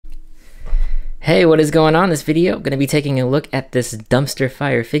Hey, what is going on? This video, I'm going to be taking a look at this Dumpster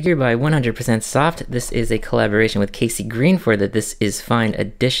Fire figure by 100% Soft. This is a collaboration with Casey Green for the This Is Fine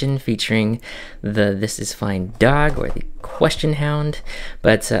edition featuring the This Is Fine dog or the Question Hound.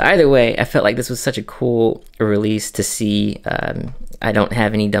 But either way, I felt like this was such a cool release to see. I don't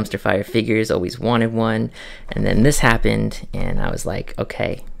have any Dumpster Fire figures, always wanted one. And then this happened and I was like,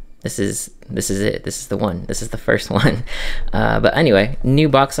 okay. This is it. This is the one. This is the first one. But anyway, new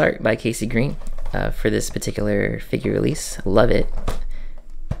box art by Casey Green for this particular figure release. Love it.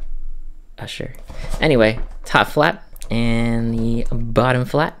 Sure. Anyway, top flap and the bottom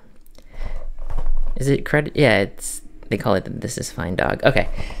flap. Is it credit? Yeah, they call it the This Is Fine dog. Okay,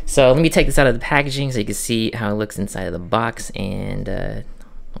 so let me take this out of the packaging so you can see how it looks inside of the box and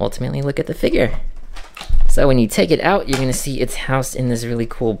ultimately look at the figure. So when you take it out, you're gonna see it's housed in this really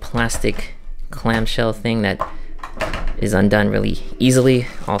cool plastic clamshell thing that is undone really easily.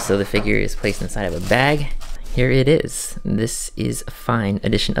 Also, the figure is placed inside of a bag. Here it is. This is Fine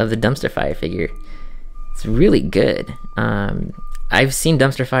edition of the Dumpster Fire figure. It's really good. I've seen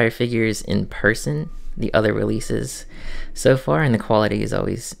Dumpster Fire figures in person, the other releases so far, and the quality is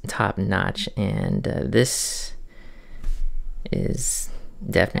always top notch. And this is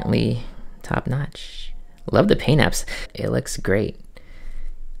definitely top notch. Love the paint apps. It looks great.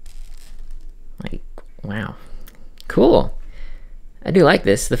 Like, wow. Cool. I do like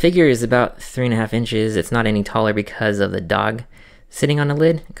this. The figure is about 3.5 inches. It's not any taller because of the dog sitting on the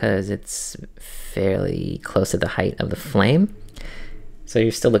lid, because it's fairly close to the height of the flame. So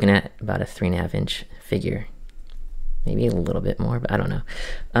you're still looking at about a 3.5 inch figure. Maybe a little bit more, but I don't know.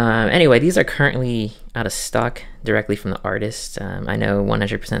 Anyway, these are currently out of stock directly from the artist. I know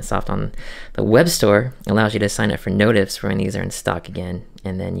 100% Soft on the web store allows you to sign up for notifs for when these are in stock again,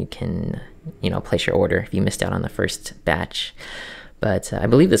 and then you can, place your order if you missed out on the first batch. But I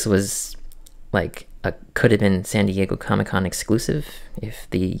believe this was like could have been San Diego Comic-Con exclusive if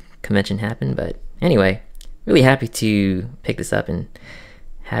the convention happened. But anyway, really happy to pick this up and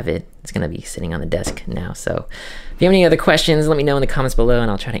have it. It's gonna be sitting on the desk now. So if you have any other questions, let me know in the comments below and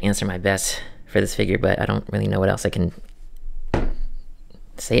I'll try to answer my best for this figure, but I don't really know what else I can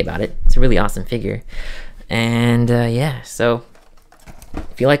say about it. It's a really awesome figure. And yeah, so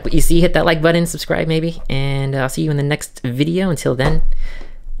if you like what you see, hit that like button, subscribe maybe, and I'll see you in the next video. Until then,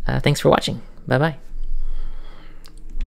 thanks for watching. Bye bye.